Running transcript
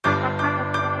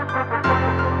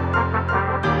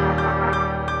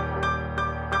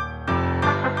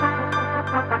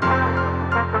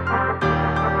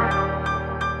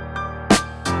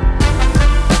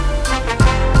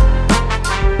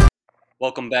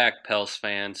Welcome back, Pels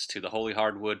fans, to the Holy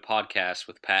Hardwood Podcast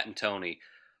with Pat and Tony,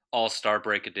 All-Star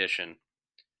Break Edition.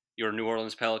 Your New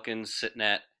Orleans Pelicans sitting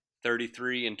at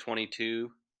 33 and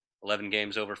 22, 11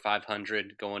 games over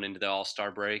 500 going into the All-Star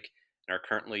break, and are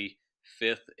currently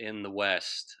fifth in the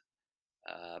West.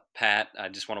 Pat, I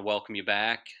just want to welcome you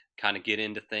back, kind of get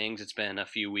into things. It's been a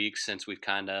few weeks since we've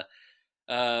kind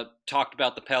of talked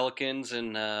about the Pelicans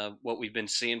and what we've been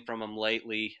seeing from them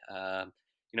lately.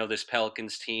 This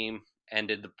Pelicans team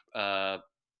ended the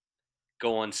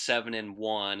going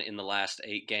 7-1 in the last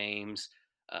 8 games.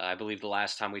 I believe the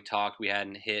last time we talked, we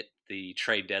hadn't hit the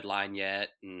trade deadline yet,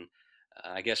 and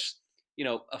I guess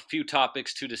a few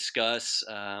topics to discuss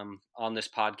on this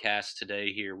podcast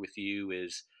today here with you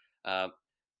is uh,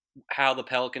 how the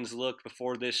Pelicans looked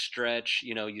before this stretch.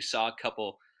 You saw a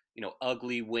couple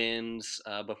ugly wins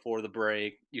before the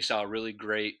break. You saw a really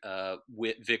great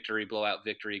victory, blowout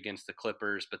victory against the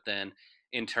Clippers, but then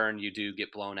in turn you do get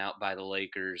blown out by the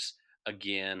Lakers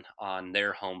again on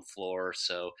their home floor.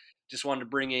 So just wanted to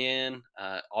bring you in.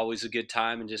 Always a good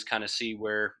time and just kind of see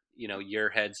where your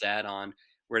head's at on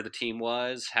where the team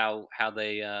was, how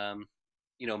they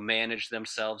managed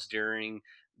themselves during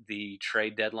the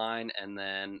trade deadline, and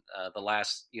then the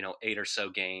last 8 or so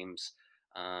games,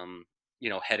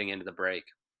 heading into the break.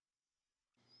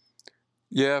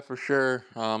 Yeah, for sure.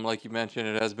 Like you mentioned,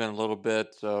 it has been a little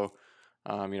bit, so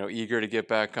eager to get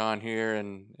back on here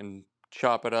and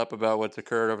chop it up about what's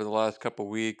occurred over the last couple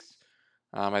weeks.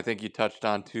 I think you touched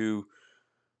on two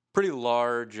pretty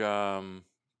large,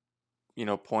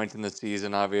 points in the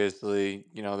season. Obviously,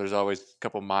 there's always a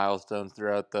couple milestones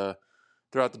throughout the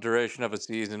duration of a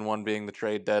season. One being the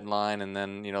trade deadline, and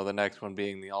then the next one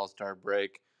being the All Star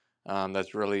break.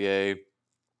 That's really a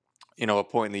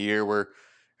point in the year where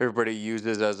everybody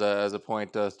uses as a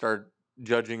point to start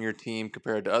judging your team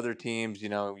compared to other teams.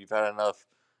 You've had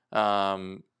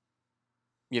um,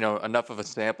 enough of a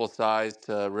sample size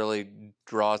to really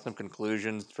draw some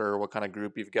conclusions for what kind of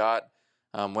group you've got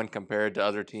when compared to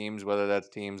other teams, whether that's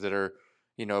teams that are,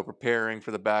 preparing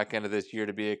for the back end of this year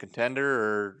to be a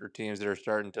contender, or teams that are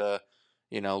starting to,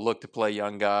 look to play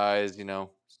young guys,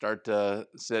 start to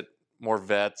sit more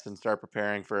vets and start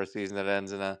preparing for a season that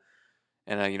ends in a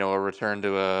return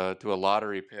to a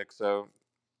lottery pick. So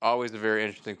always a very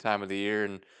interesting time of the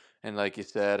year, and like you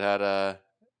said, had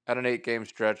an 8 game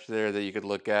stretch there that you could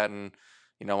look at, and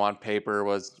on paper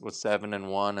was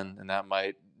 7-1, and that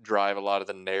might drive a lot of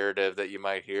the narrative that you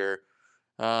might hear,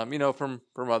 from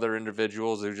other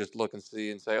individuals who just look and see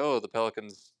and say, oh, the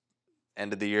Pelicans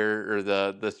ended the year or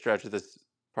the stretch of this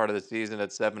part of the season at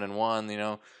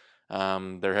 7-1.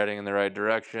 They're heading in the right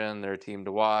direction. They're a team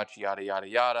to watch. Yada yada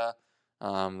yada.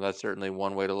 That's certainly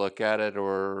one way to look at it.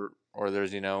 Or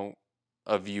there's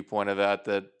a viewpoint of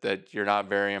that you're not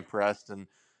very impressed, and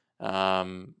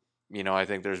I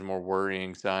think there's more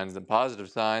worrying signs than positive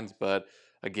signs. But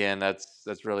again,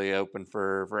 that's really open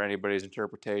for anybody's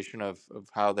interpretation of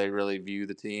how they really view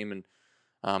the team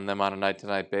and them on a night to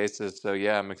night basis. So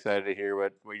yeah, I'm excited to hear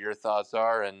what your thoughts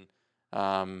are, and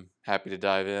happy to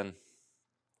dive in.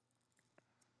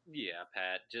 Yeah,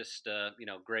 Pat, just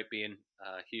great being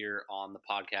here on the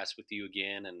podcast with you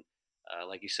again, and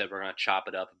like you said, we're going to chop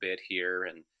it up a bit here,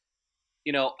 and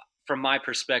you know, from my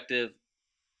perspective,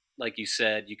 like you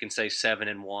said, you can say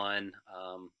 7-1.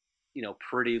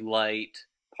 Pretty light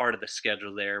part of the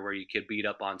schedule there where you could beat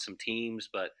up on some teams,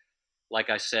 but like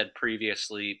I said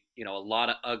previously, a lot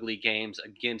of ugly games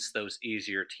against those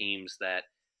easier teams that,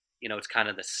 it's kind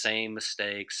of the same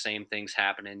mistakes, same things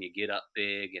happening. You get up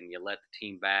big and you let the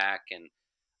team back. And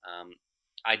um,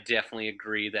 I definitely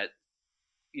agree that,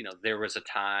 there was a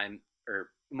time or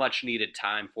much needed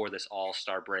time for this all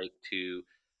star break to,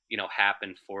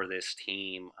 happen for this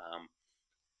team.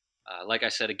 Like I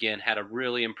said, again, had a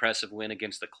really impressive win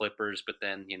against the Clippers, but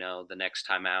then, the next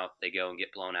time out, they go and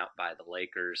get blown out by the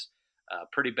Lakers.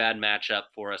 Pretty bad matchup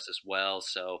for us as well.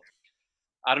 So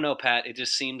I don't know, Pat. It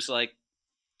just seems like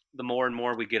the more and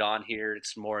more we get on here,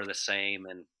 it's more of the same.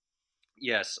 And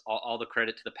yes, all the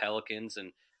credit to the Pelicans.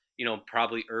 And,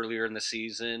 probably earlier in the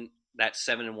season, that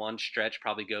 7-1 stretch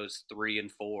probably goes 3-4.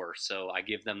 So I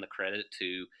give them the credit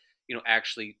to,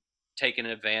 actually taking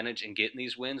advantage and getting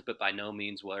these wins, but by no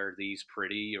means were these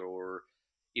pretty or,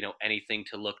 anything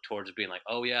to look towards being like,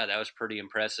 oh, yeah, that was pretty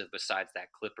impressive besides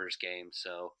that Clippers game.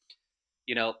 So,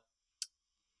 you know,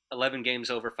 11 games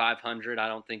over 500. I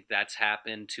don't think that's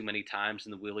happened too many times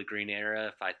in the Willie Green era.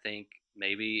 If I think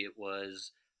maybe it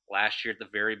was last year at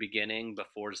the very beginning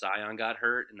before Zion got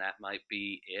hurt, and that might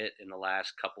be it in the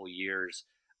last couple years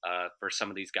for some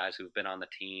of these guys who've been on the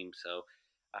team. So,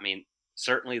 I mean,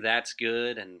 certainly that's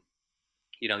good. And,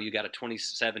 you got a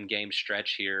 27 game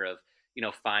stretch here of,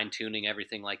 fine tuning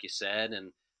everything, like you said.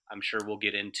 And I'm sure we'll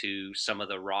get into some of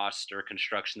the roster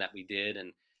construction that we did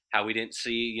and how we didn't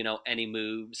see, any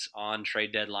moves on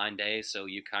trade deadline day. So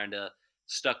you kind of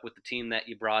stuck with the team that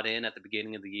you brought in at the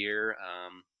beginning of the year.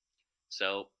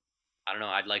 So I don't know.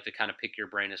 I'd like to kind of pick your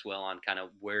brain as well on kind of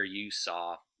where you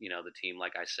saw, the team.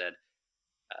 Like I said,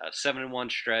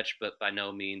 7-1 stretch, but by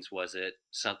no means was it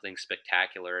something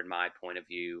spectacular in my point of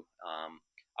view.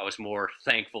 I was more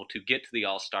thankful to get to the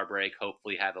All Star break,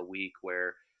 hopefully have a week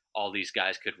where all these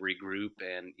guys could regroup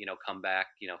and come back,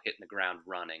 hitting the ground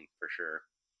running for sure.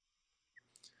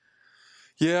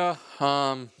 Yeah,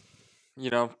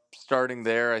 starting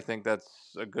there, I think that's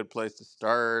a good place to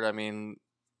start. I mean,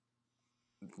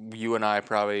 you and I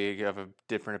probably have a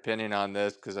different opinion on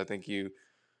this because I think you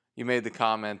made the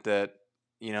comment that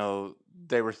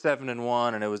they were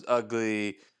 7-1 and it was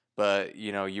ugly, but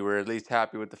you were at least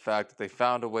happy with the fact that they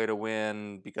found a way to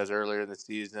win because earlier in the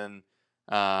season,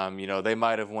 they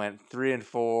might have went 3-4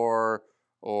 or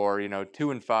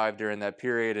 2-5 during that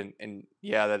period, and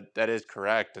yeah, that is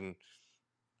correct, and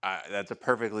that's a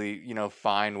perfectly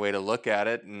fine way to look at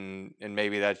it, and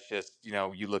maybe that's just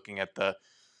you looking at the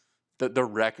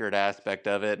record aspect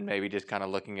of it, and maybe just kind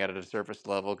of looking at it at a surface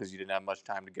level because you didn't have much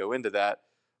time to go into that.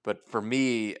 But for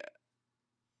me,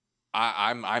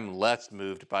 I'm less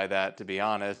moved by that, to be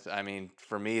honest. I mean,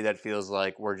 for me, that feels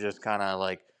like we're just kind of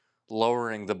like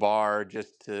lowering the bar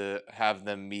just to have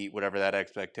them meet whatever that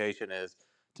expectation is.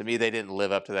 To me, they didn't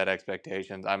live up to that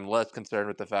expectations. I'm less concerned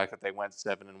with the fact that they went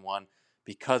 7-1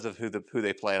 because of who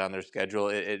they played on their schedule.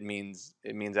 It means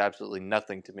absolutely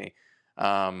nothing to me.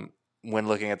 When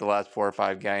looking at the last 4 or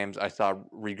 5 games, I saw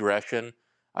regression.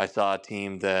 I saw a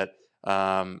team that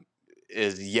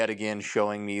is yet again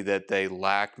showing me that they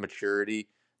lack maturity.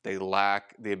 They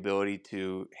lack the ability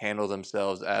to handle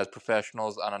themselves as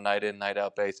professionals on a night in, night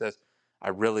out basis. I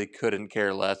really couldn't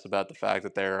care less about the fact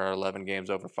that there are 11 games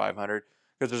over 500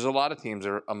 because there's a lot of teams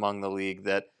among the league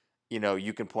that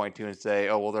you can point to and say,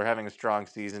 oh well, they're having a strong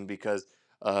season because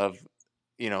of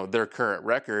their current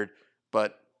record,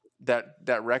 but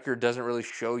that record doesn't really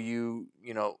show you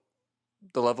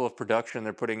the level of production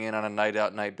they're putting in on a night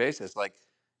out night basis. Like,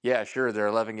 yeah, sure, they're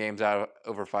 11 games out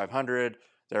over 500.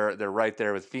 They're right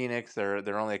there with Phoenix.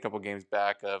 They're only a couple games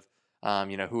back of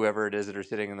whoever it is that are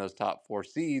sitting in those top 4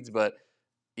 seeds. But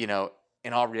you know,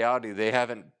 in all reality, they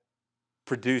haven't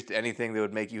produced anything that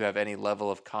would make you have any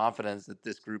level of confidence that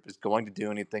this group is going to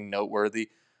do anything noteworthy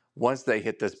once they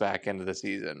hit this back end of the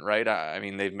season, right? I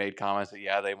mean, they've made comments that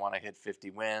yeah, they want to hit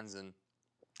 50 wins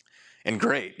and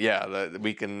great, yeah,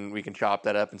 we can chop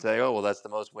that up and say, oh well, that's the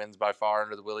most wins by far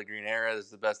under the Willie Green era. This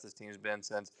is the best this team's been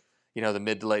since the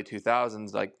mid to late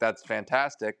 2000s. Like that's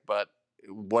fantastic, but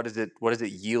what does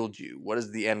it yield you? What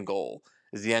is the end goal?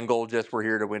 Is the end goal just we're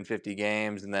here to win 50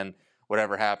 games and then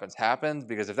whatever happens happens?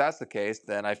 Because if that's the case,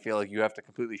 then I feel like you have to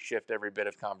completely shift every bit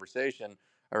of conversation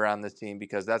around this team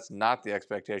because that's not the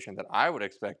expectation that I would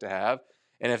expect to have.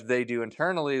 And if they do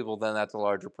internally, well, then that's a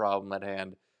larger problem at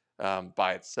hand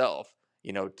by itself.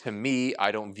 To me,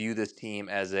 I don't view this team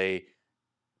as a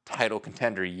title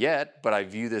contender yet, but I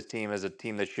view this team as a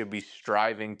team that should be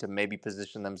striving to maybe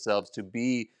position themselves to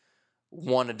be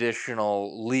one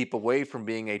additional leap away from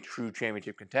being a true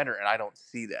championship contender, and I don't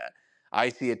see that. I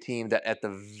see a team that, at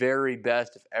the very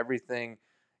best, if everything,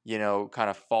 kind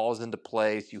of falls into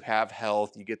place, you have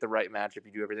health, you get the right matchup,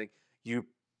 you do everything, you,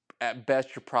 at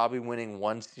best, you're probably winning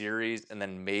one series and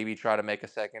then maybe try to make a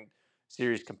second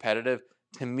series competitive.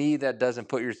 To me, that doesn't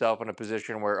put yourself in a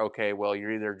position where, okay, well,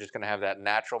 you're either just going to have that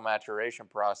natural maturation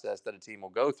process that a team will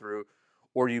go through,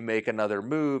 or you make another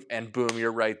move and boom,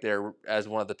 you're right there as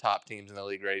one of the top teams in the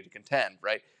league ready to contend,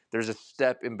 right? There's a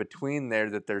step in between there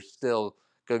that they're still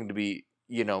going to be,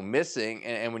 missing.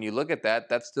 And when you look at that,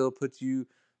 that still puts you,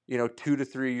 2 to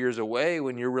 3 years away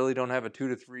when you really don't have a 2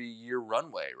 to 3 year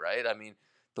runway, right? I mean,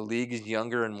 the league is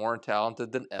younger and more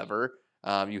talented than ever.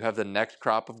 You have the next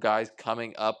crop of guys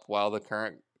coming up while the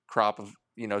current crop of,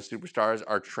 superstars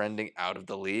are trending out of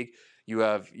the league. You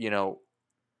have,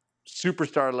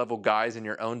 superstar level guys in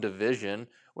your own division.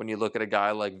 When you look at a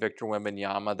guy like Victor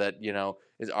Wembanyama that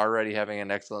is already having an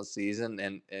excellent season,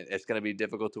 and it's going to be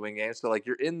difficult to win games. So like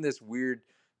you're in this weird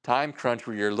time crunch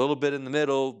where you're a little bit in the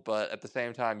middle, but at the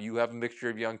same time you have a mixture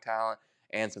of young talent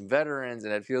and some veterans,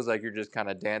 and it feels like you're just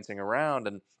kind of dancing around.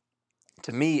 And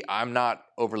to me, I'm not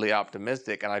overly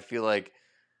optimistic, and I feel like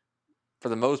for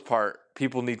the most part,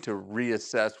 people need to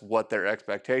reassess what their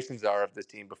expectations are of this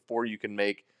team before you can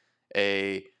make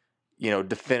a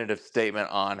definitive statement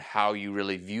on how you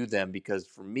really view them. Because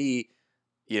for me,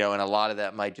 And a lot of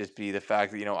that might just be the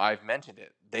fact that, I've mentioned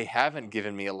it. They haven't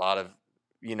given me a lot of,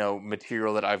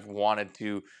 material that I've wanted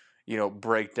to,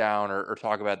 break down or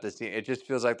talk about this team. It just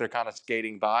feels like they're kind of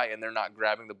skating by and they're not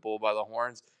grabbing the bull by the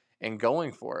horns and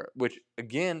going for it, which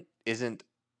again isn't,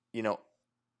 you know,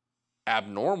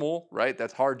 abnormal, right?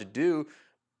 That's hard to do,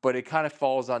 but it kind of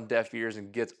falls on deaf ears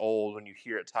and gets old when you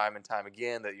hear it time and time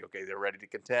again that okay, they're ready to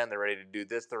contend, they're ready to do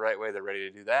this the right way, they're ready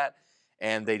to do that,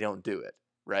 and they don't do it,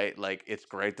 right? Like it's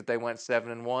great that they went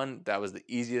 7-1. That was the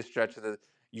easiest stretch of the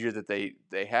year that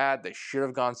they had. They should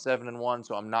have gone 7-1,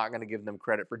 so I'm not going to give them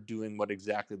credit for doing what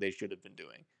exactly they should have been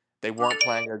doing. They weren't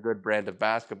playing a good brand of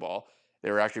basketball.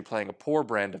 They were actually playing a poor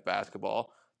brand of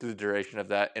basketball through the duration of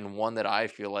that, and one that I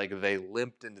feel like they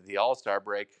limped into the All-Star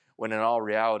break when in all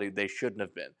reality they shouldn't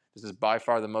have been. This is by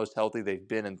far the most healthy they've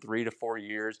been in 3 to 4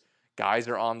 years. Guys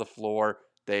are on the floor.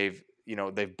 They've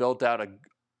built out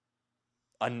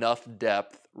enough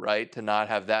depth, right, to not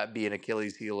have that be an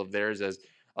Achilles heel of theirs as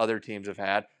other teams have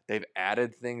had. They've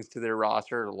added things to their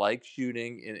roster like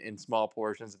shooting in small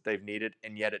portions that they've needed,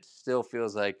 and yet it still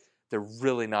feels like they're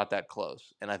really not that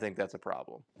close. And I think that's a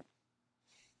problem.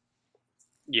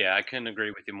 Yeah, I couldn't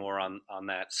agree with you more on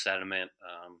that sentiment.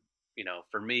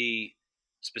 For me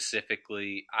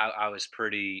specifically, I was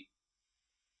pretty,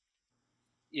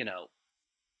 you know,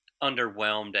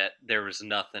 underwhelmed at there was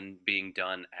nothing being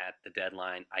done at the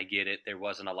deadline. I get it. There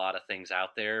wasn't a lot of things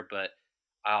out there, but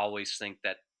I always think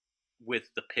that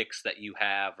with the picks that you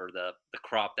have or the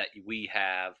crop that we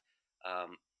have,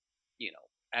 um,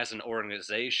 as an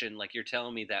organization, like you're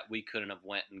telling me that we couldn't have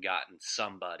went and gotten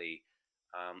somebody.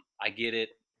 I get it.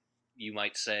 You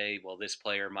might say, well, this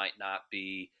player might not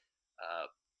be,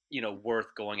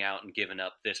 worth going out and giving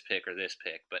up this pick or this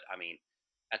pick. But I mean,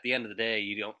 at the end of the day,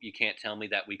 you can't tell me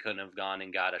that we couldn't have gone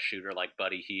and got a shooter like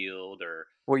Buddy Hield or,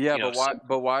 Well, yeah, but why? some.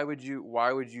 But why would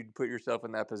you put yourself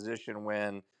in that position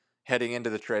when heading into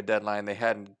the trade deadline they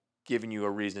hadn't given you a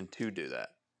reason to do that?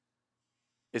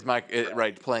 Is my Right,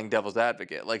 right, playing devil's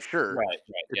advocate? Like, sure, right, right.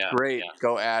 it's Yeah, great. yeah.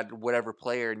 Go add whatever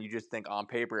player, and you just think on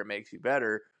paper it makes you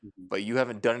better, Mhm. but you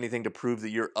haven't done anything to prove that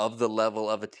you're of the level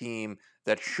of a team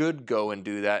that should go and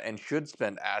do that and should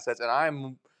spend assets. And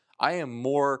I am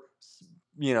more,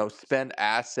 spend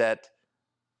asset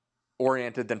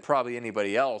oriented than probably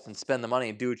anybody else and spend the money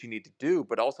and do what you need to do.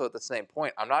 But also at the same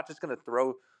point, I'm not just going to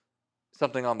throw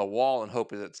something on the wall and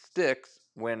hope that it sticks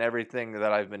when everything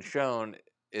that I've been shown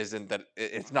isn't that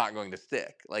it's not going to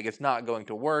stick. Like it's not going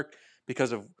to work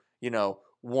because of,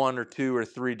 one or two or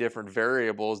three different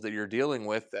variables that you're dealing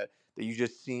with that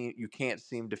you can't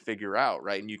seem to figure out,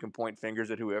 right? And you can point fingers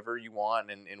at whoever you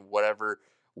want and in whatever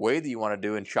way that you want to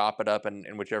do and chop it up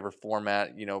in whichever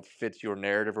format, fits your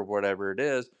narrative or whatever it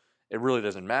is. It really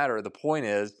doesn't matter. The point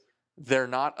is they're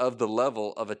not of the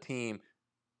level of a team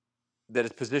that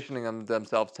is positioning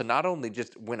themselves to not only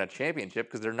just win a championship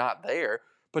because they're not there,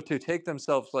 but to take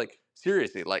themselves like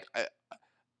seriously. Like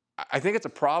I think it's a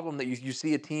problem that you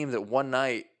see a team that one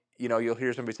night, you'll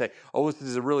hear somebody say, "Oh, this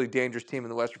is a really dangerous team in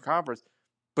the Western Conference,"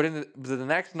 but in the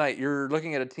next night, you're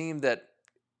looking at a team that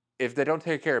if they don't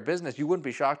take care of business, you wouldn't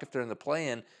be shocked if they're in the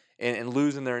play-in and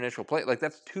losing their initial play. Like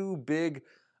that's too big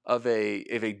of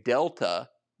a delta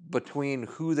between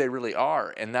who they really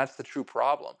are, and that's the true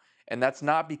problem. And that's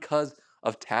not because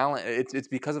of talent. It's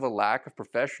because of a lack of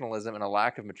professionalism and a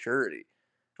lack of maturity.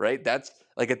 Right? That's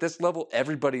like at this level,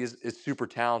 everybody is super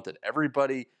talented.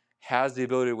 Everybody has the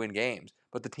ability to win games.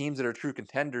 But the teams that are true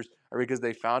contenders are because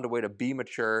they found a way to be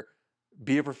mature,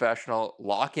 be a professional,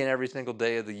 lock in every single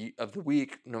day of the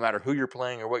week, no matter who you're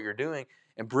playing or what you're doing,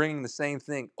 and bringing the same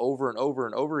thing over and over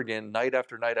and over again, night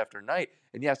after night after night.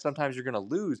 And yeah, sometimes you're going to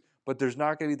lose, but there's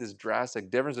not going to be this drastic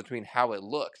difference between how it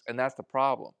looks, and that's the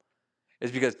problem.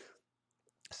 Is because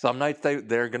some nights they're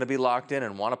going to be locked in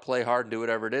and want to play hard and do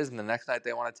whatever it is, and the next night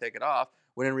they want to take it off.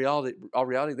 When in reality, all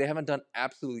reality, they haven't done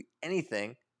absolutely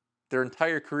anything their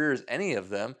entire careers, any of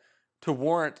them, to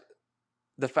warrant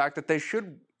the fact that they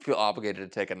should feel obligated to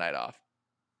take a night off,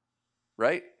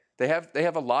 right? They have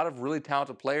a lot of really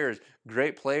talented players,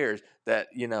 great players that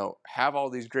have all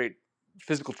these great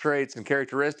physical traits and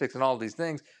characteristics and all these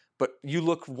things. But you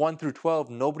look 1 through 12,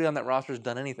 nobody on that roster has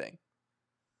done anything.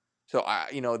 So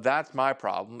that's my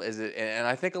problem. And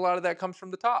I think a lot of that comes from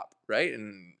the top, right?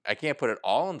 And I can't put it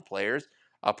all on the players.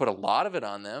 I'll put a lot of it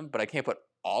on them, but I can't put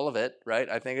all of it, right?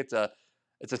 I think it's a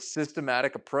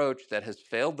systematic approach that has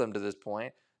failed them to this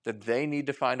point that they need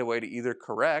to find a way to either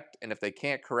correct, and if they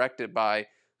can't correct it by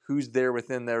who's there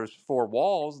within those four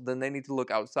walls, then they need to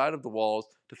look outside of the walls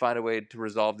to find a way to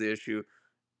resolve the issue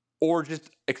or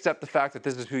just accept the fact that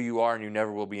this is who you are and you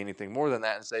never will be anything more than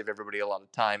that and save everybody a lot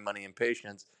of time, money, and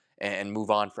patience and move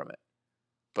on from it.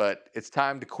 but it's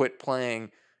time to quit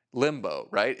playing limbo,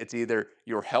 right? It's either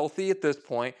you're healthy at this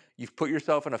point, you've put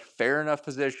yourself in a fair enough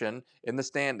position in the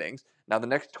standings. Now, the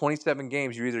next 27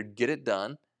 games, you either get it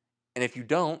done, and if you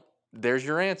don't, there's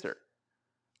your answer.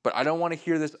 But I don't want to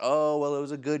hear this, oh, well, it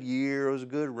was a good year, it was a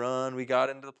good run, we got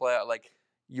into the playoff. Like,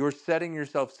 you're setting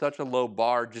yourself such a low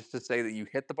bar just to say that you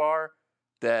hit the bar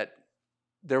that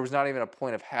there was not even a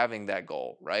point of having that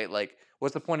goal, right? Like,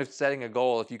 what's the point of setting a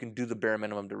goal if you can do the bare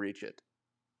minimum to reach it?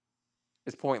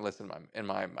 It's pointless in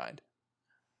my mind.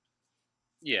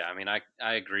 Yeah, I mean, I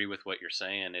agree with what you're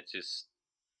saying. It's just,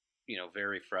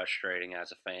 very frustrating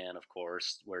as a fan, of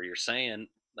course, where you're saying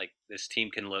like this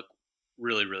team can look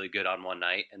really, really good on one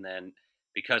night, and then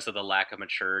because of the lack of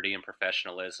maturity and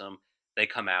professionalism, they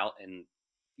come out and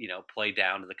play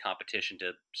down to the competition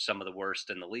to some of the worst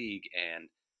in the league. And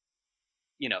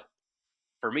you know,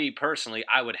 for me personally,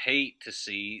 I would hate to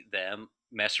see them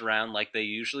mess around like they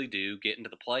usually do, get into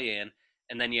the play in,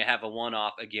 and then you have a one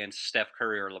off against Steph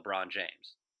Curry or LeBron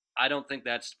James. I don't think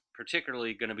that's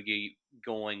particularly going to be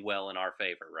going well in our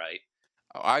favor, right?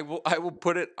 I will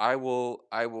put it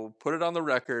on the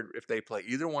record if they play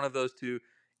either one of those two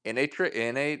in a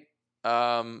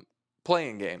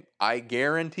playing game. I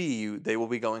guarantee you they will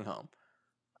be going home.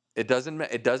 It doesn't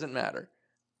matter.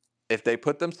 If they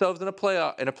put themselves in a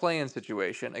play-in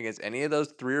situation against any of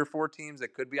those 3 or 4 teams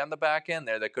that could be on the back end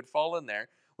there, that could fall in there,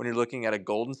 when you're looking at a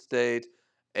Golden State,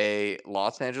 a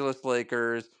Los Angeles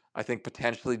Lakers, I think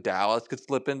potentially Dallas could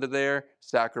slip into there,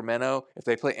 Sacramento. If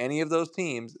they play any of those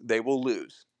teams, they will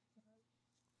lose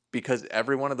because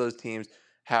every one of those teams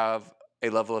have a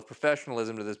level of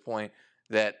professionalism to this point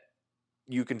that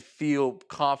you can feel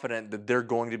confident that they're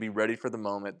going to be ready for the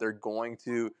moment. They're going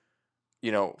to,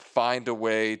 find a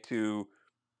way to,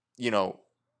 you know,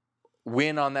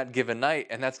 win on that given night.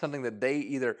 And that's something that they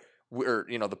either, or,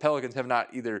 the Pelicans have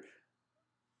not either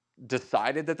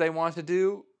decided that they want to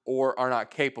do or are not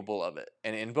capable of it.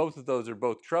 And both of those are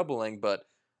both troubling, but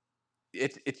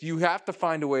it's you have to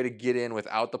find a way to get in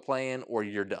without the play in or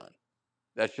you're done.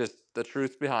 That's just the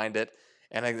truth behind it.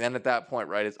 And then at that point,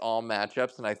 right, it's all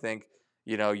matchups. And I think,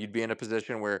 you'd be in a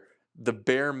position where the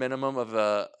bare minimum of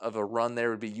a run there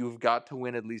would be you've got to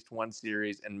win at least one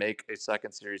series and make a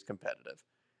second series competitive.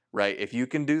 Right? If you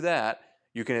can do that,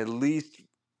 you can at least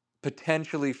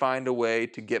potentially find a way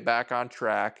to get back on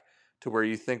track to where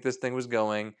you think this thing was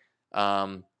going.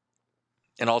 And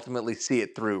ultimately see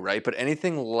it through, right? But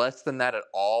anything less than that at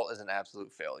all is an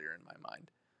absolute failure in my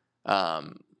mind.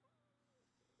 Um,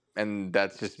 and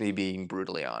that's just me being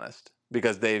brutally honest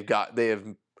because they have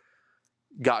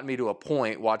gotten me to a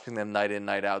point watching them night in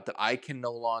night out that I can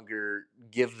no longer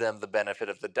give them the benefit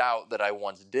of the doubt that I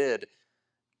once did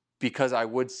because I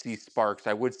would see sparks,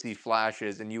 I would see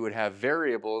flashes, and you would have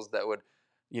variables that would,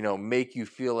 make you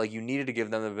feel like you needed to give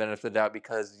them the benefit of the doubt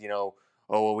because, oh,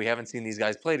 well, we haven't seen these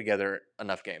guys play together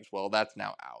enough games. Well, that's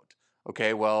now out.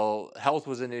 Okay, well, health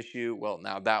was an issue. Well,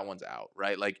 now that one's out,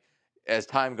 right? Like as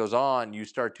time goes on, you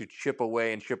start to chip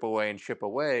away and chip away and chip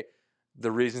away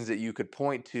the reasons that you could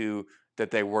point to that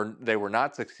they were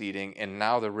not succeeding, and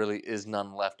now there really is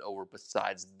none left over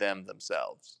besides them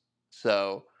themselves.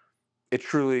 So it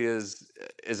truly is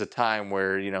a time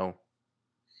where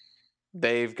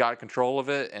they've got control of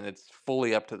it and it's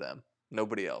fully up to them,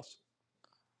 nobody else.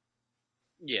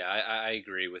 Yeah, I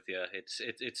agree with you.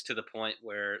 It's to the point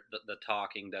where the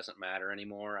talking doesn't matter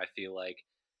anymore. I feel like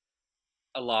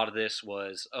a lot of this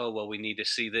was, oh well, we need to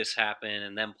see this happen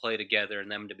and them play together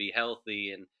and them to be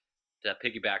healthy. And to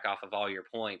piggyback off of all your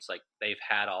points, like they've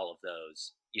had all of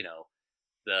those.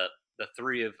 The the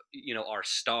three of our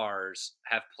stars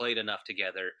have played enough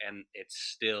together, and it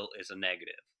still is a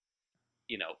negative.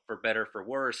 For better for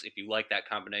worse, if you like that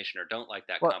combination or don't like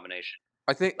that Well, combination,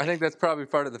 I like think that's probably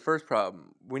part of the first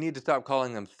problem. We need to stop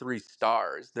calling them 3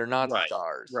 stars. They're not right,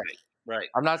 stars. right, right,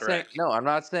 I'm not saying correct. no, I'm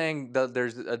not saying that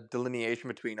there's a delineation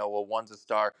between, oh well, one's a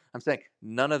star. I'm saying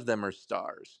none of them are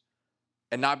stars.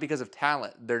 And not because of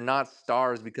talent. They're not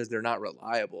stars because they're not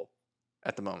reliable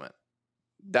at the moment.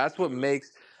 That's what Mm,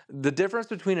 makes the difference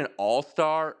between an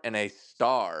all-star and a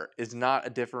star is not a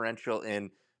differential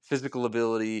in physical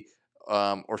ability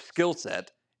or skill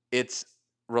set. It's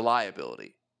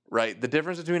reliability, right? The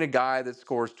difference between a guy that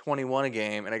scores 21 a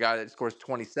game and a guy that scores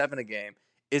 27 a game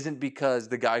isn't because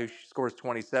the guy who scores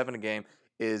 27 a game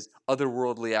is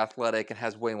otherworldly athletic and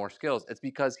has way more skills. It's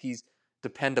because he's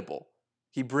dependable.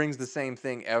 He brings the same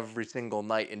thing every single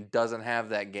night and doesn't have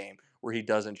that game where he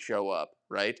doesn't show up,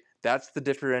 right? That's the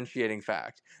differentiating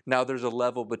fact. Now, there's a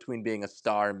level between being a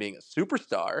star and being a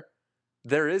superstar.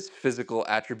 There is physical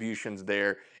attributions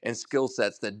there and skill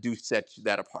sets that do set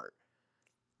that apart.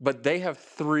 But they have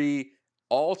 3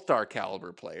 all-star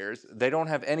caliber players. They don't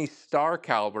have any star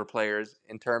caliber players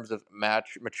in terms of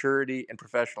match maturity and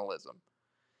professionalism.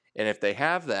 And if they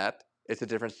have that, it's a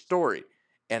different story.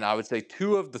 And I would say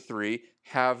two of the three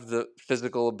have the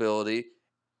physical ability,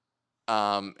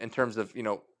 in terms of,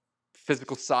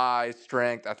 physical size,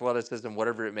 strength, athleticism,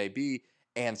 whatever it may be,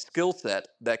 and skill set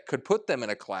that could put them in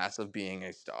a class of being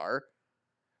a star.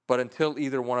 But until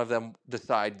either one of them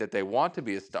decide that they want to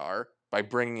be a star by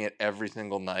bringing it every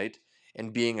single night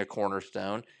and being a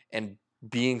cornerstone and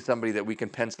being somebody that we can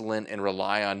pencil in and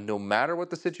rely on no matter what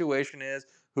the situation is,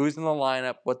 who's in the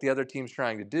lineup, what the other team's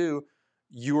trying to do,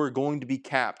 you are going to be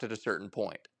capped at a certain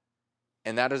point.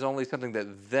 And that is only something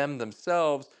that them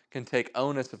themselves can take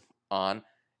onus on,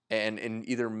 and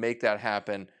either make that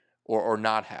happen or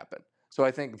not happen. So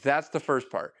I think that's the first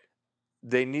part.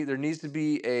 There needs to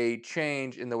be a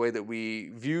change in the way that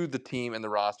we view the team and the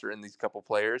roster and these couple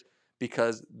players,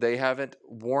 because they haven't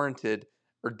warranted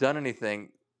or done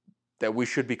anything that we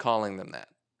should be calling them that.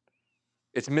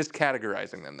 It's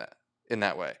miscategorizing them that in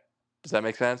that way. Does that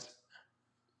make sense?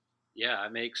 Yeah,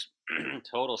 it makes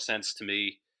total sense to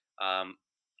me. Um,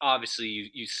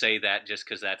 Obviously, you say that just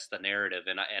because that's the narrative,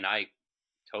 and I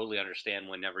totally understand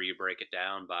whenever you break it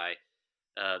down by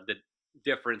the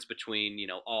difference between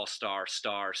all star,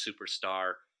 star,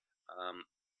 superstar. Um,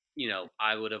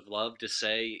 I would have loved to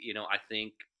say I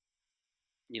think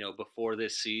before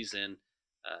this season,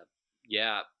 uh,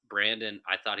 yeah, Brandon,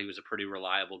 I thought he was a pretty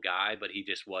reliable guy, but he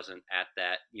just wasn't at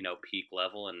that, peak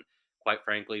level. And quite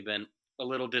frankly, been a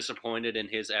little disappointed in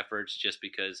his efforts just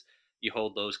because you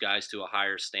hold those guys to a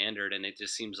higher standard. And it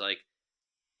just seems like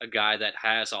a guy that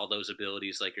has all those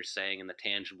abilities, like you're saying, and the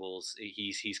tangibles,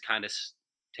 he's kind of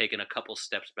taken a couple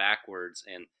steps backwards.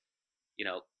 And, you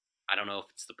know, I don't know if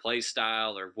it's the play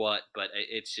style or what, but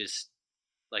it's just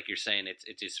like you're saying,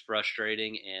 it's just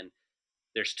frustrating. And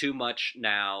there's too much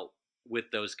now with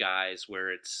those guys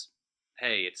where it's,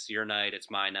 hey, it's your night, it's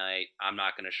my night. I'm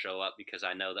not going to show up because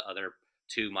I know the other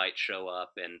two might show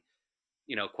up. And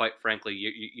quite frankly,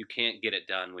 you can't get it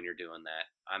done when you're doing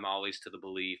that. I'm always to the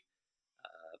belief,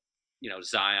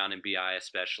 Zion and Bi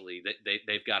especially, that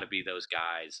they've got to be those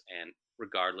guys. And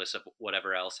regardless of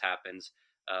whatever else happens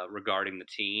regarding the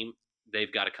team,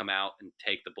 they've got to come out and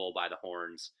take the bull by the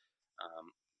horns.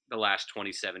 The last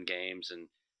 27 games, and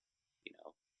you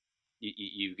know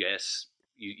you guess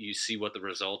you see what the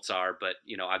results are. But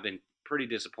I've been pretty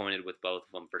disappointed with both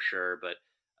of them for sure. But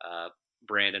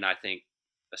Brandon, I think,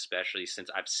 especially since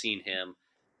I've seen him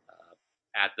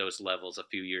at those levels a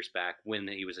few years back when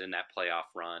he was in that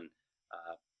playoff run,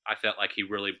 I felt like he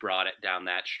really brought it down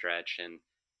that stretch. And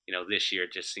this year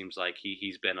it just seems like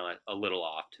he's been a little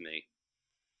off to me.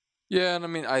 Yeah, and I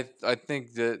mean, I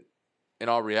think that in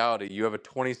all reality, you have a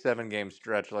 27 game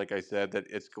stretch, like I said, that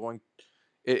it's going,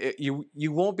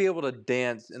 you won't be able to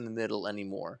dance in the middle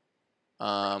anymore.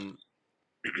 Right. Um,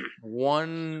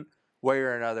 One way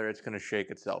or another, it's going to shake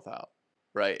itself out,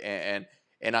 right? And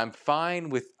I'm fine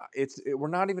with we're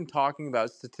not even talking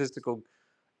about statistical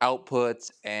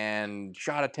outputs and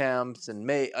shot attempts and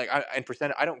and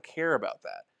percent. I don't care about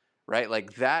that, right?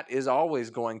 Like that is always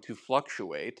going to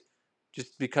fluctuate,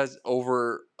 just because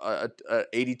over a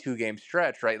 82 game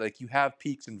stretch, right? Like you have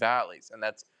peaks and valleys, and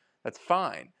that's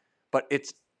fine. But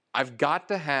I've got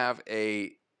to have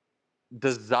a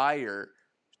desire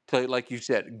to, like you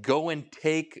said, go and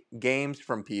take games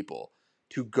from people,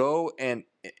 to go and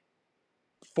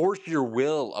force your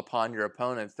will upon your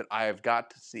opponents, that I have got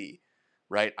to see,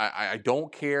 right? I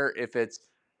don't care if it's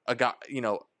a guy,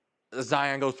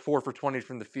 Zion goes 4 for 20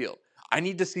 from the field. I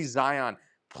need to see Zion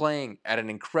playing at an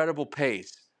incredible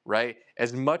pace, right?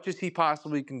 As much as he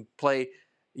possibly can play,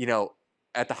 you know,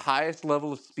 at the highest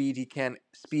level of speed he can,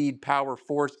 speed, power,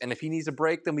 force. And if he needs a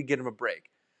break, then we get him a break.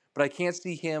 But I can't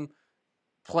see him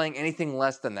playing anything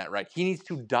less than that, right? He needs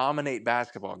to dominate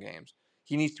basketball games.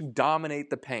 He needs to dominate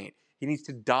the paint. He needs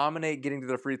to dominate getting to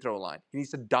the free throw line. He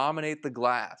needs to dominate the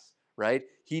glass, right?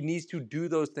 He needs to do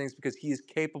those things because he is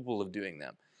capable of doing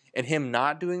them. And him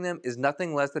not doing them is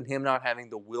nothing less than him not having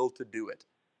the will to do it,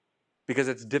 because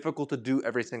it's difficult to do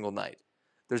every single night.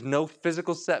 There's no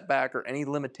physical setback or any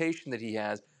limitation that he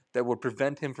has that would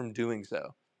prevent him from doing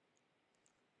so.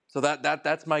 So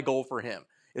that's my goal for him,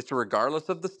 is to, regardless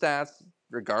of the stats,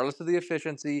 regardless of the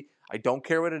efficiency, I don't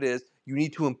care what it is, you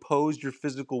need to impose your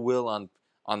physical will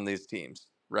on these teams,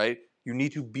 right? You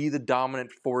need to be the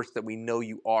dominant force that we know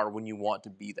you are when you want to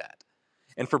be that.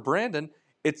 And for Brandon,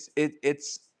 it's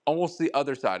almost the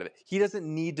other side of it. He doesn't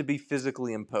need to be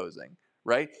physically imposing,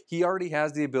 right? He already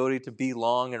has the ability to be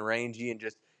long and rangy, and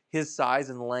just his size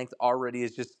and length already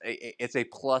is just it's a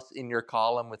plus in your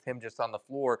column with him just on the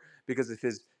floor, because of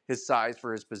his his size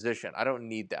for his position. I don't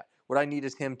need that. What I need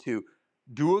is him to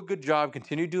do a good job,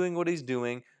 continue doing what he's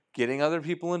doing, getting other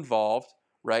people involved,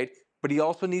 right? But he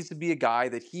also needs to be a guy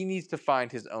that he needs to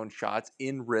find his own shots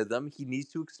in rhythm. He needs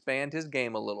to expand his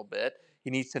game a little bit. He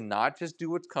needs to not just do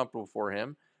what's comfortable for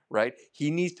him, right? He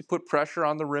needs to put pressure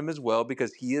on the rim as well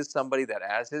because he is somebody that,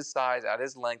 as his size, at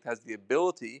his length, has the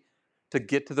ability to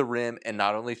get to the rim and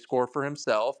not only score for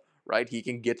himself, right? He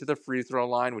can get to the free throw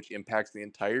line, which impacts the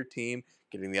entire team,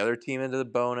 getting the other team into the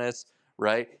bonus,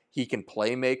 right? He can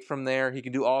play make from there. He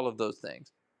can do all of those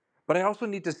things. But I also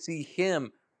need to see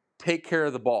him take care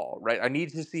of the ball, right? I need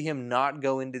to see him not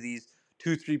go into these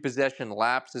 2, 3 possession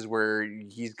lapses where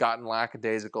he's gotten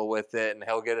lackadaisical with it, and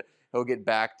he'll get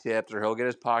back tipped, or he'll get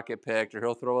his pocket picked, or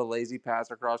he'll throw a lazy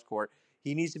pass across court.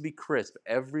 He needs to be crisp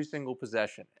every single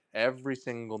possession, every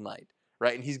single night,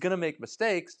 right? And he's going to make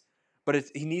mistakes, but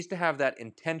he needs to have that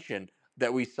intention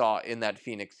that we saw in that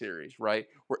Phoenix series, right?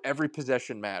 Where every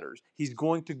possession matters. He's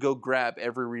going to go grab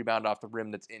every rebound off the rim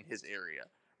that's in his area,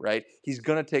 right? He's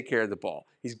going to take care of the ball.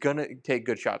 He's going to take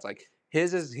good shots. Like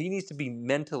he needs to be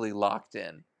mentally locked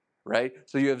in, right?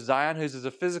 So you have Zion, who's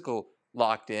a physical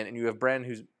locked in, and you have Brandon,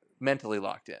 who's mentally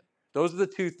locked in. Those are the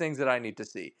two things that I need to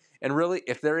see. And really,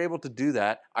 if they're able to do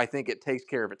that, I think it takes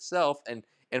care of itself. And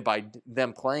by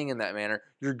them playing in that manner,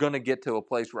 you're going to get to a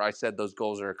place where I said those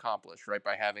goals are accomplished, right?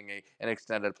 By having an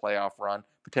extended playoff run,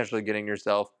 potentially getting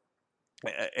yourself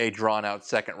a drawn out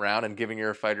second round and giving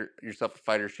yourself a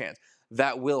fighter's chance.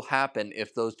 That will happen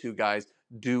if those two guys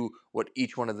do what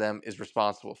each one of them is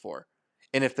responsible for.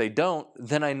 And if they don't,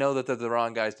 then I know that they're the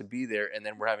wrong guys to be there, and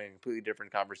then we're having a completely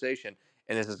different conversation,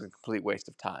 and this is a complete waste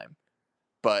of time.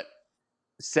 But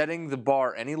setting the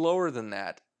bar any lower than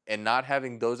that and not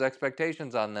having those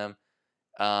expectations on them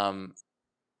um,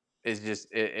 is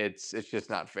it's just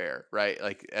not fair, right?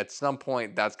 Like at some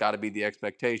point, that's got to be the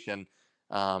expectation.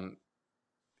 Um,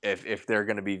 if they're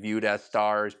going to be viewed as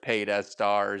stars, paid as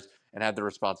stars, and have the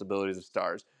responsibilities of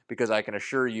stars. Because I can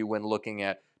assure you, when looking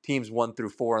at teams 1 through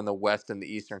 4 in the West and the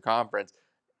Eastern Conference,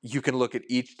 you can look at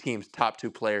each team's top 2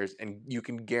 players and you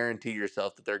can guarantee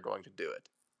yourself that they're going to do it,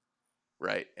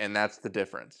 right? And that's the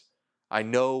difference. I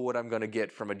know what I'm going to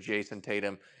get from a Jason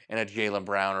Tatum and a Jaylen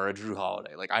Brown or a Drew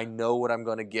Holiday. Like, I know what I'm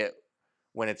going to get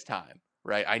when it's time,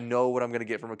 right? I know what I'm going to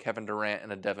get from a Kevin Durant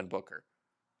and a Devin Booker.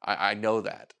 I know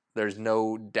that. There's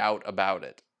no doubt about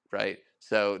it, right?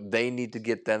 So they need to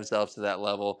get themselves to that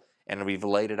level, and we've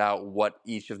laid it out what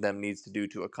each of them needs to do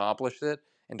to accomplish it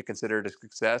and to consider it a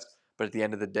success. But at the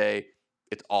end of the day,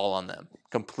 it's all on them,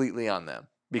 completely on them,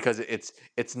 because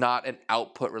it's not an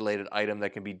output related item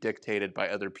that can be dictated by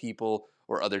other people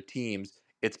or other teams.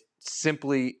 It's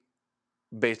simply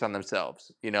based on themselves,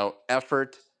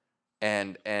 effort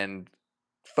and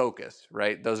focus,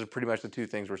 right? Those are pretty much the two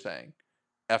things we're saying.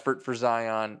 Effort for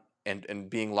Zion and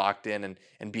being locked in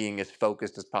and being as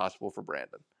focused as possible for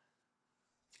Brandon.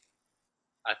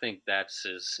 I think that's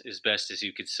as best as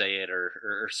you could say it,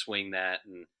 or swing that.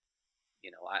 And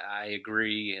I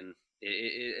agree. And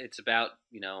it's about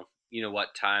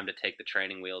what time to take the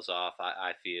training wheels off.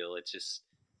 I feel it's just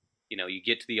you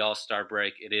get to the All-Star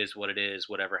break. It is what it is.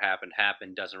 Whatever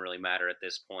happened. Doesn't really matter at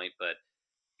this point. But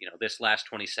this last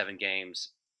 27 games,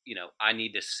 I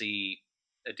need to see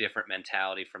a different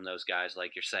mentality from those guys,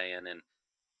 like you're saying. And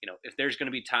if there's going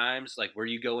to be times like where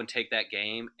you go and take that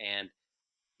game, and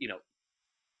you know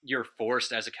you're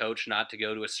forced as a coach not to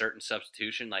go to a certain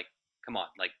substitution, like, come on,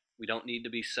 like, we don't need to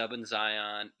be subbing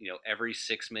Zion, every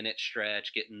 6 minute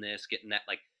stretch, getting this, getting that.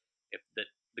 Like, if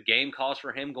the game calls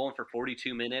for him going for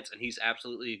 42 minutes and he's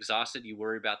absolutely exhausted, you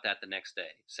worry about that the next day.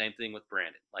 Same thing with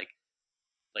Brandon. Like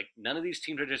none of these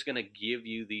teams are just going to give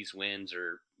you these wins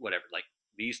or whatever. Like,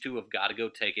 these two have got to go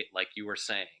take it, like you were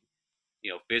saying,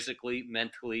 physically,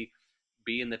 mentally,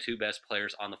 being the two best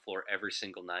players on the floor every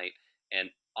single night. And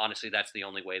honestly, that's the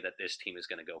only way that this team is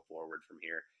going to go forward from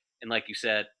here. And like you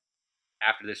said,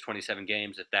 after this 27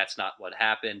 games, if that's not what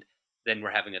happened, then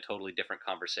we're having a totally different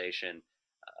conversation.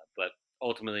 But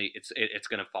ultimately, it's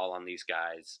going to fall on these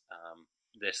guys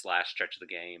this last stretch of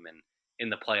the game and in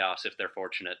the playoffs if they're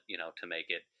fortunate, to make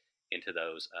it into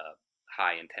those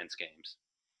high intense games.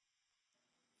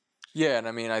 Yeah, and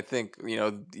I mean, I think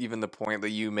even the point that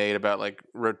you made about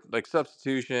like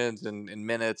substitutions and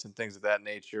minutes and things of that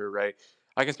nature, right?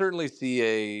 I can certainly see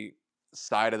a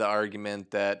side of the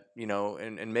argument that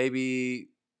and maybe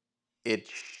it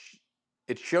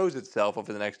it shows itself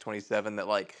over the next 27 that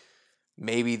like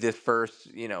maybe this first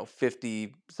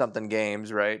 50 something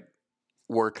games, right,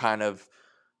 were kind of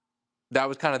that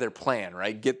was kind of their plan,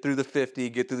 right? Get through the 50,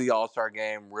 get through the All-Star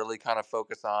game, really kind of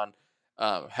focus on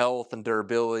health and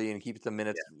durability and keeps the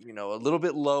minutes, a little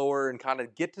bit lower and kind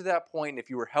of get to that point. And if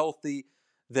you were healthy,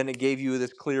 then it gave you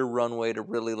this clear runway to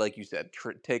really, like you said,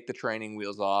 take the training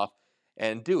wheels off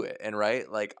and do it. And right,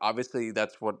 like obviously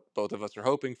that's what both of us are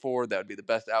hoping for. That would be the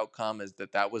best outcome, is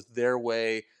that was their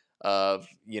way of,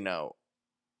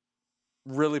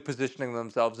 really positioning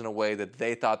themselves in a way that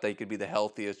they thought they could be the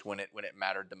healthiest when it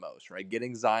mattered the most, right?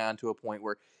 Getting Zion to a point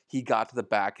where he got to the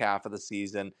back half of the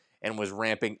season and was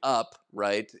ramping up,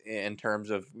 right, in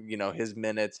terms of, his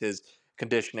minutes, his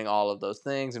conditioning, all of those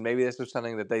things. And maybe this was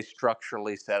something that they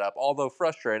structurally set up, although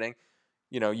frustrating.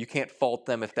 You can't fault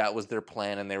them if that was their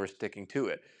plan and they were sticking to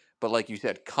it. But like you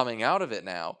said, coming out of it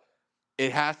now,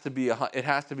 it has to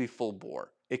be full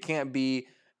bore. It can't be,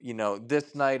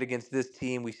 this night against this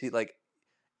team we see, like,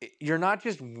 you're not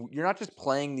just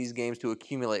playing these games to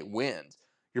accumulate wins.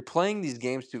 You're playing these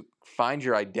games to find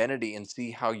your identity and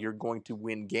see how you're going to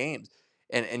win games.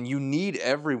 And you need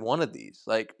every one of these.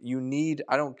 Like,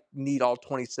 I don't need all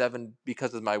 27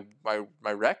 because of my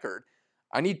record.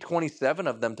 I need 27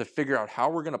 of them to figure out how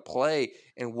we're going to play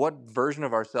and what version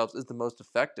of ourselves is the most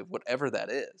effective, whatever that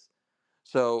is.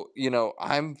 So,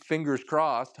 I'm fingers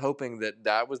crossed, hoping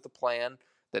that was the plan,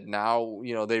 that now,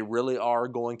 they really are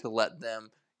going to let them,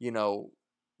 you know,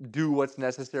 do what's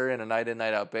necessary on a night in,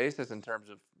 night out basis in terms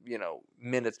of,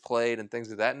 minutes played and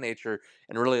things of that nature,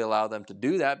 and really allow them to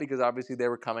do that, because obviously they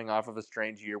were coming off of a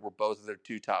strange year where both of their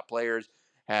two top players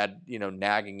had,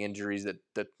 nagging injuries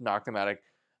that knocked them out of,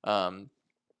 um,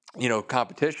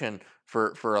 competition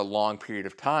for a long period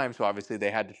of time. So obviously they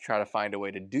had to try to find a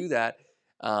way to do that.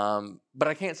 But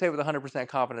I can't say with 100%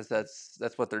 confidence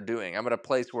that's what they're doing. I'm at a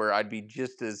place where I'd be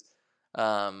just as,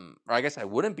 or I guess I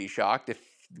wouldn't be shocked if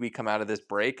we come out of this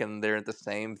break and they're at the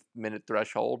same minute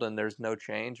threshold and there's no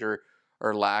change or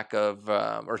lack of,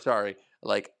 or sorry,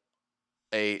 like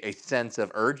a sense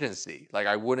of urgency. Like,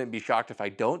 I wouldn't be shocked if I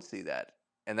don't see that,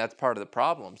 and that's part of the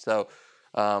problem. So,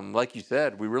 like you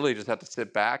said, we really just have to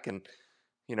sit back and,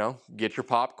 get your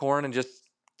popcorn and just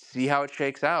see how it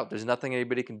shakes out. There's nothing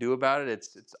anybody can do about it.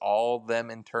 It's all them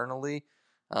internally.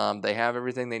 They have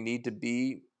everything they need to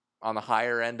be on the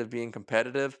higher end of being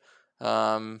competitive.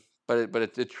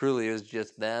 But it truly is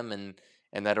just them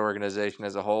and that organization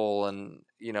as a whole. And,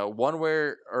 one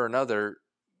way or another,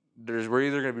 we're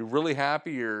either going to be really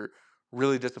happy or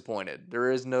really disappointed.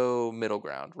 There is no middle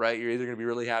ground, right? You're either going to be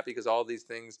really happy because all these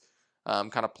things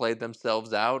kind of played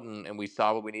themselves out and we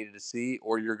saw what we needed to see,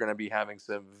 or you're going to be having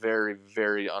some very,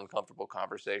 very uncomfortable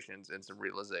conversations and some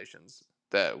realizations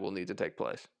that will need to take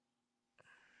place.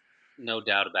 No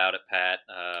doubt about it, Pat.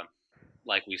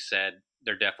 Like we said,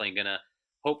 they're definitely going to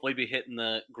hopefully be hitting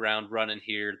the ground running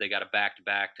here. They got a back to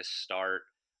back to start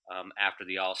after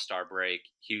the All Star break.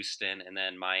 Houston and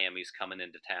then Miami's coming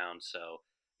into town. So,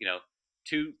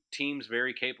 two teams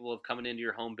very capable of coming into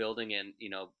your home building and,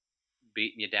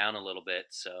 beating you down a little bit.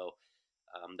 So,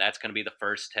 that's going to be the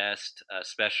first test,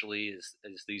 especially is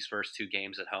these first two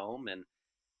games at home. And,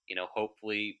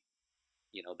 hopefully,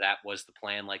 that was the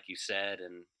plan, like you said.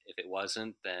 And if it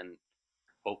wasn't, then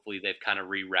hopefully they've kind of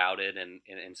rerouted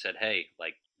and said, hey,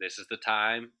 like, this is the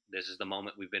time, this is the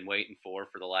moment we've been waiting for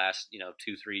the last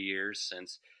 2-3 years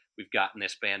since we've gotten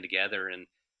this band together. And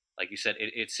like you said,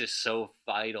 it's just so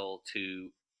vital to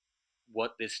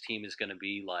what this team is going to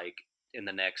be like in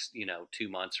the next 2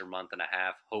 months or month and a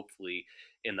half, hopefully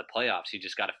in the playoffs. You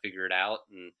just got to figure it out.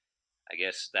 And I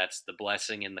guess that's the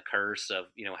blessing and the curse of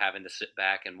having to sit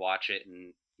back and watch it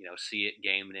and see it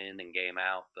game in and game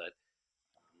out. But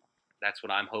that's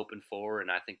what I'm hoping for, and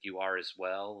I think you are as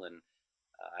well. And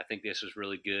I think this was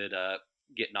really good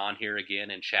getting on here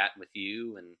again and chatting with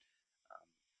you. And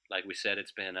like we said,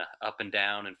 it's been a up and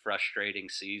down and frustrating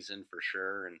season for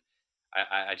sure. And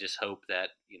I just hope that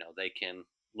they can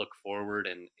look forward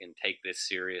and take this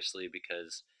seriously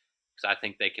because I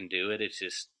think they can do it. It's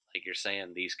just like you're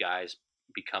saying, these guys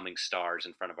becoming stars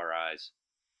in front of our eyes.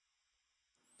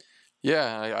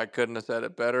 Yeah, I couldn't have said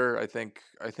it better. I think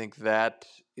that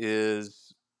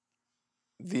is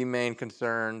the main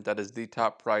concern. That is the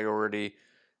top priority.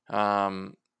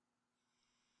 Um,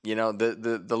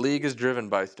 the league is driven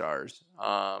by stars.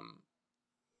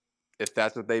 If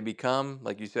that's what they become,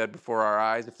 like you said, before our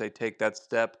eyes, if they take that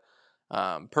step,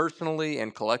 personally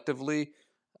and collectively,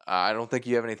 I don't think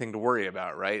you have anything to worry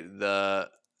about, right?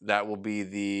 That will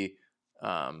be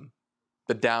um,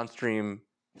 the downstream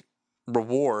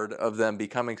reward of them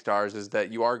becoming stars, is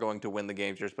that you are going to win the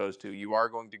games you're supposed to. You are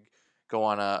going to go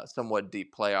on a somewhat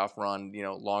deep playoff run,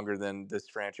 longer than this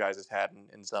franchise has had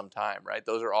in some time, right?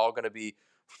 Those are all going to be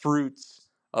fruits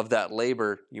of that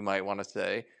labor, you might want to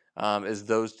say, is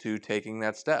those two taking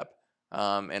that step.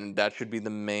 And that should be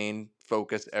the main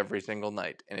focus every single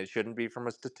night. And it shouldn't be from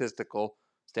a statistical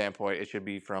standpoint. It should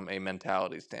be from a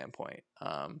mentality standpoint.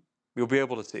 You'll be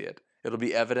able to see it. It'll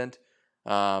be evident.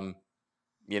 Um,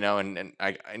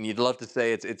 and you'd love to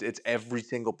say it's every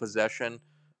single possession,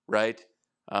 right?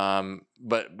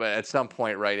 But at some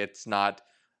point, right, it's not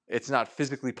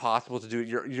physically possible to do it.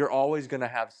 You're always going to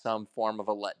have some form of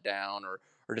a letdown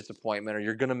or disappointment, or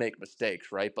you're going to make mistakes,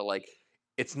 right? But like,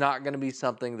 it's not going to be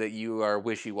something that you are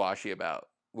wishy-washy about.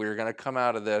 We're going to come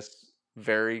out of this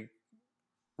very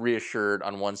reassured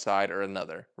on one side or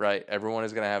another, right? Everyone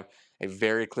is going to have a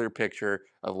very clear picture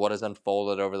of what has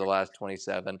unfolded over the last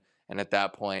 27. And at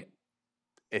that point,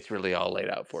 it's really all laid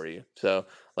out for you. So,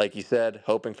 like you said,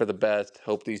 hoping for the best,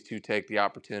 hope these two take the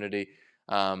opportunity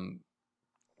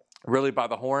really by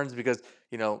the horns because,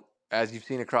 as you've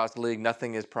seen across the league,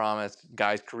 nothing is promised.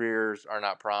 Guys' careers are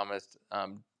not promised.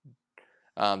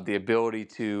 The ability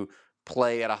to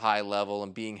play at a high level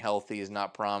and being healthy is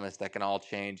not promised. That can all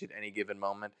change at any given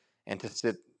moment. And to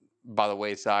sit by the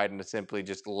wayside and to simply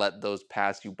just let those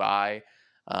pass you by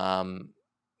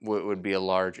would be a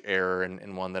large error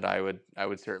and one that I would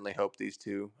certainly hope these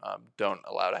two don't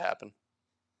allow to happen.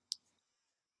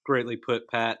 Greatly put,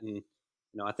 Pat. And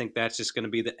I think that's just going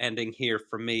to be the ending here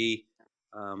for me.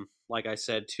 Like I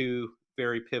said, two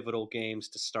very pivotal games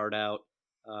to start out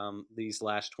these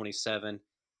last 27.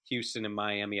 Houston and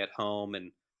Miami at home,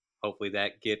 and hopefully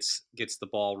that gets the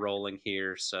ball rolling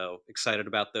here. So excited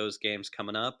about those games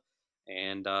coming up,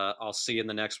 and I'll see you in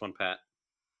the next one, Pat.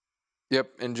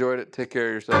 Yep, enjoyed it. Take care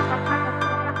of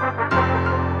yourself.